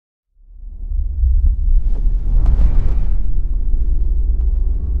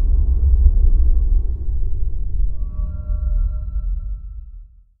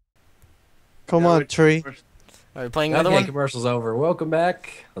Come on, tree. Are we playing another one? Commercial's over. Welcome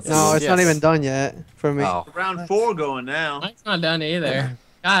back. No, it's not even done yet for me. Oh. Round 4 going now. Mine's not done either.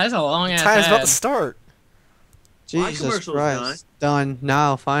 God, that's a long ass Time's about to ad. start. Jesus commercial's Christ. Done.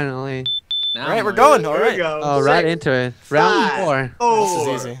 Now, finally. Now Alright, I'm we're like, going. There we Alright. go. Oh, right into it. Round 4. Four,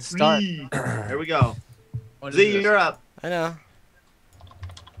 This is easy. Start. three. There we go. what is Z, this? you're up. I know.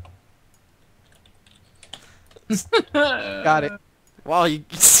 Got it. Wow, you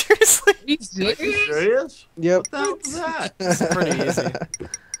seriously? Are you serious? Are you serious? Yep. What the hell was that? This is pretty easy.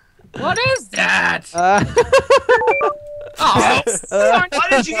 What is that? Uh, Oh, Why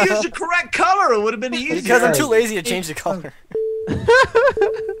did you use the correct color? It would have been easier. Because I'm too lazy to change the color.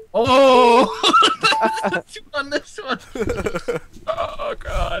 oh! On this one. Oh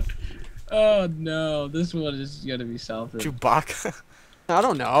god. Oh no, this one is gonna be something. Chewbacca. I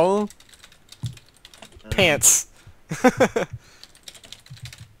don't know. Pants.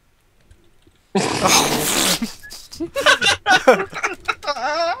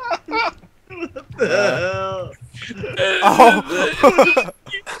 What the hell? Oh.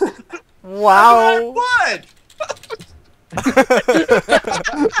 Wow. What?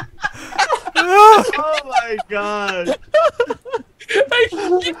 Oh my god.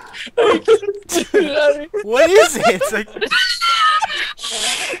 What is it? It's like...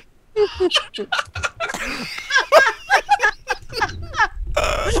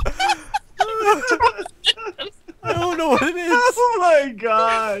 I don't know what it is. Oh my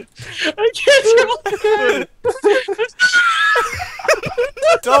god. I can't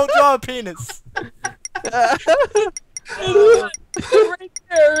Don't draw a penis. right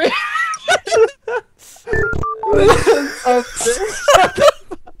there.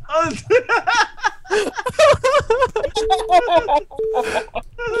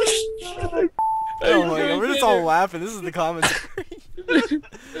 Oh my god, we're just all laughing. This is the commentary.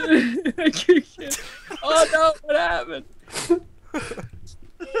 Oh no, what happened?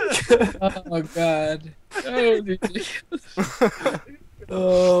 Oh god.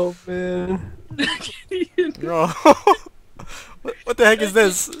 Oh man. Bro. What the heck is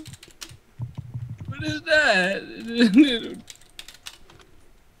this? What is that?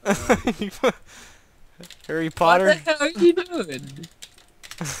 Harry What Potter? the hell are you doing?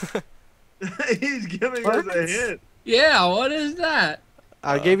 He's giving us a hint. Yeah, what is that?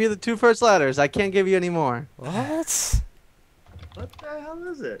 I gave you the 2 first letters. I can't give you any more. What? What the hell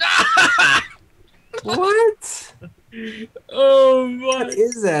is it? What? Oh my. What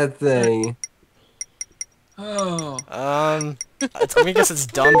is that thing? Oh. I guess it's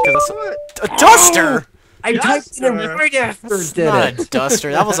dumb because it's a duster. I typed it in right after It's it did not it. a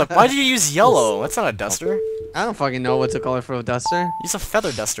duster. That was a. Why did you use yellow? That's not a duster. I don't fucking know what's a color for a duster. Use a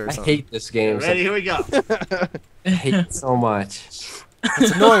feather duster or I something. hate this game. Ready? Here we go. I hate it so much.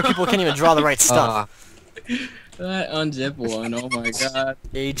 It's annoying people can't even draw the right stuff. That unzip one, oh my god.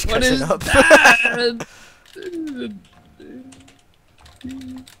 Age What catching is up. that?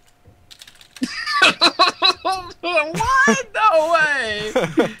 What? No way!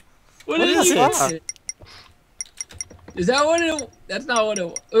 What What is is it? it? Is that what it? That's not what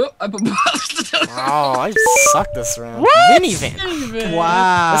it. Oh, I proposed. Oh, I suck this round. Minivan.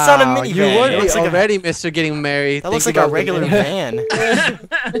 Wow. That's not a minivan. You would It be looks like a- already Mr. Getting Married. That looks like thinking a about regular getting- van.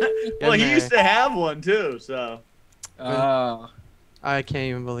 Well, he used to have one too, so. Oh, I can't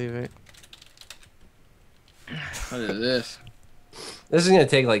even believe it. what is this? This is gonna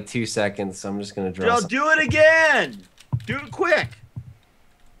take like 2 seconds, so I'm just gonna draw. Joe, something. do it again. Do it quick.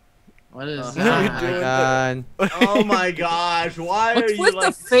 What is Oh that? my god. Oh my gosh! Why What's are you with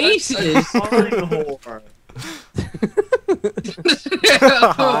like the faces? such a fun whore?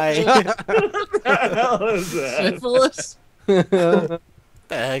 Hi. What the hell is that? Syphilis? The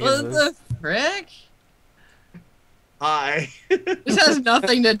heck is What this? the frick? Hi. This has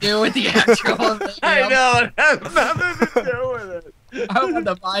nothing to do with the actual thing. I know it has nothing to do with it. I want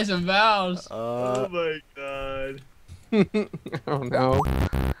to buy some vows. Oh my god. Oh no.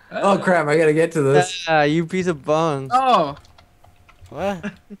 Oh crap! I gotta get to this. Ah, you piece of bung. Oh,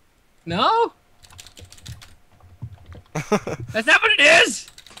 What? no? That's not what it is?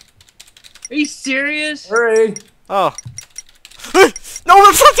 Are you serious? Hurry! Oh. No,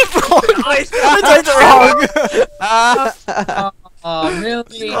 I'm fucking wrong! I typed it wrong! Oh,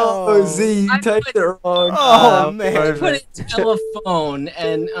 really? Oh, Z, you I typed put- it wrong. Oh, man. I put it telephone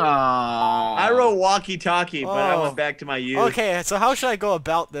and I wrote walkie-talkie, but I Oh. went back to my youth. Okay, so how should I go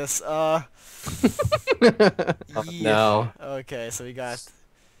about this? Oh, Yeah. no. Okay, so we got...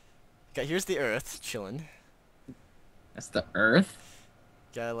 Here's the Earth, chilling. That's the Earth?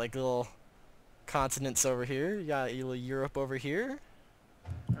 Got like little continents over here. You got a little Europe over here.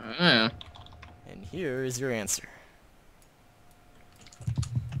 Yeah. And here is your answer.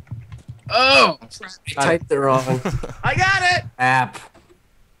 Oh! I typed it wrong. I got it. App.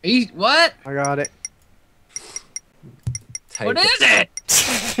 What? I got it. What Type is it?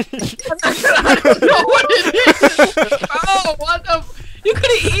 I don't know what it is. Oh, what the? You could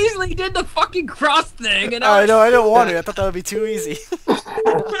have easily did the fucking cross thing, and I know, I didn't want to. I thought that would be too easy.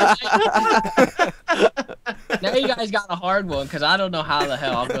 Now you guys got a hard one, because I don't know how the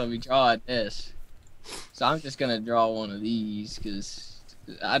hell I'm going to be drawing this. So I'm just going to draw one of these, because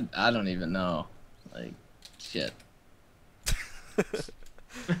I don't even know. Like, shit.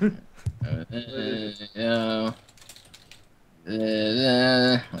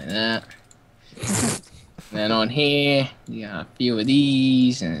 Like that. Then on here, you got a few of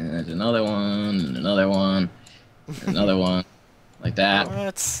these, and there's another one, and another one, and another one, like that.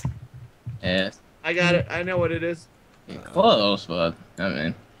 What? Yeah, I got it. I know what it is. close, but I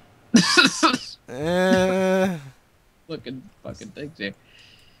mean, looking fucking things here.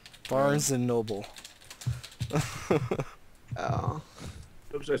 Barnes and Noble. Oh.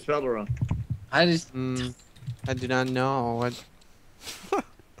 Oops, I spelled it wrong. I just, I do not know what.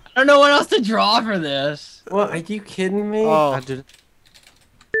 I don't know what else to draw for this. What? Are you kidding me? Oh,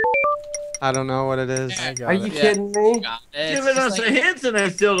 I don't know what it is. I got Are you it. kidding me? God, it's Giving just us like- a hint, and I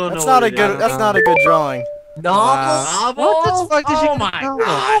still don't That's know. not what a it good. is. That's not a good drawing. Novel? What the fuck did you Oh my know?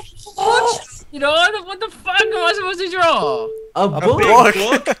 gosh! You know what the fuck am I supposed to draw? A A book? big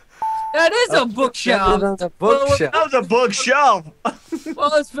book? That is a bookshelf. A bookshelf. That was a bookshelf.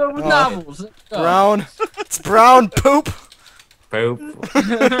 Well, it's filled with novels. Let's go. Brown. It's brown poop. Poop.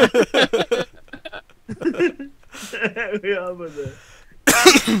 Yeah, with it.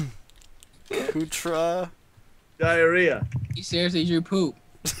 Kutra. Diarrhea. He seriously drew poop.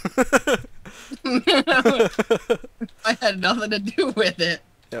 I had nothing to do with it.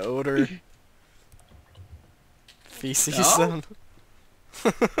 The odor. Feces. No?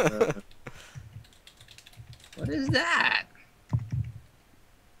 What is that?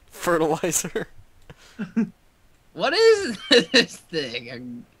 Fertilizer. What is this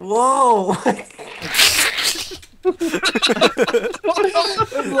thing? Whoa! It's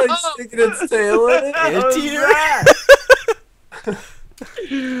like sticking its tail in it. Anteater.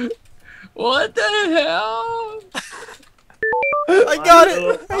 What the hell? I got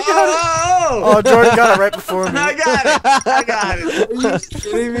it. I got it. Oh! Oh, Jordan got it right before me. I got it. I got it. Are you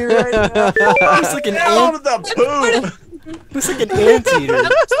kidding me right now? Looks like an Hell ant. with the poop. Looks like an anteater.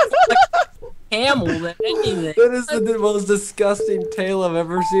 Camel than anything. That is the most disgusting tail I've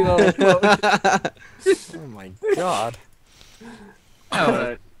ever seen on a boat. Oh my god.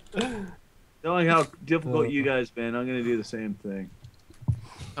 Alright. Knowing how difficult you guys been, I'm gonna do the same thing.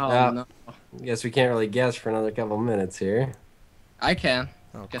 Oh Yeah. no. Guess we can't really guess for another couple minutes here. I can.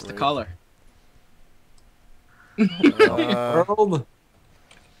 Oh, Guess the great. color. World?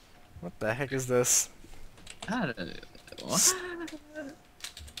 What the heck is this? What?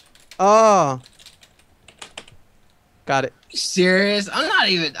 Oh. Got it. You serious? I'm not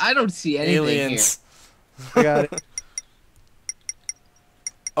even. I don't see anything Aliens. I got it. here.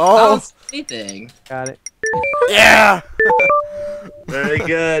 I Oh, don't see anything. Got it. yeah. Very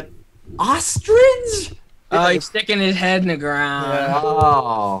good. Ostrich? Oh, he's sticking his head in the ground. Yeah.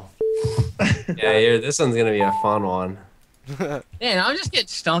 Oh. Yeah, here, this one's gonna be a fun one. Man, I'm just getting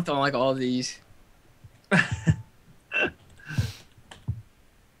stumped on like all these.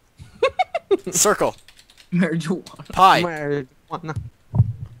 Circle. Marijuana. Pie. Marijuana.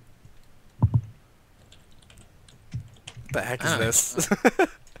 What the heck is I don't this?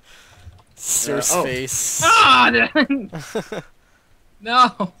 Sir's oh. face. Ah! No.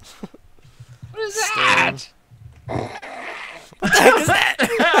 What is that? What the heck is that?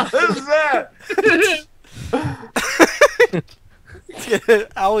 Who's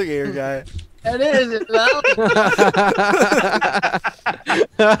that? Alligator guy. That is it. Well,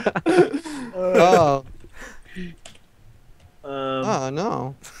 Oh. I Oh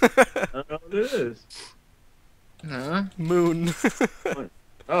no. don't know what it is. huh? Moon.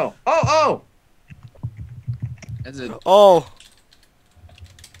 Oh. Oh. Is it? Oh.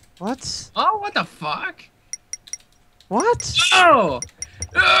 What? Oh, what the fuck? What? No!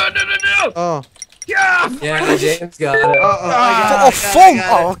 No! No! Oh. Yeah! Yeah, James got it. Oh, foam!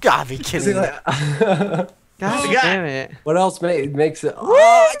 Oh, gotta be kidding me. God got damn it. What else makes it? Oh,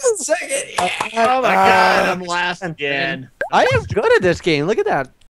 I can second. Oh my god, I'm last again. I am good at this game. Look at that.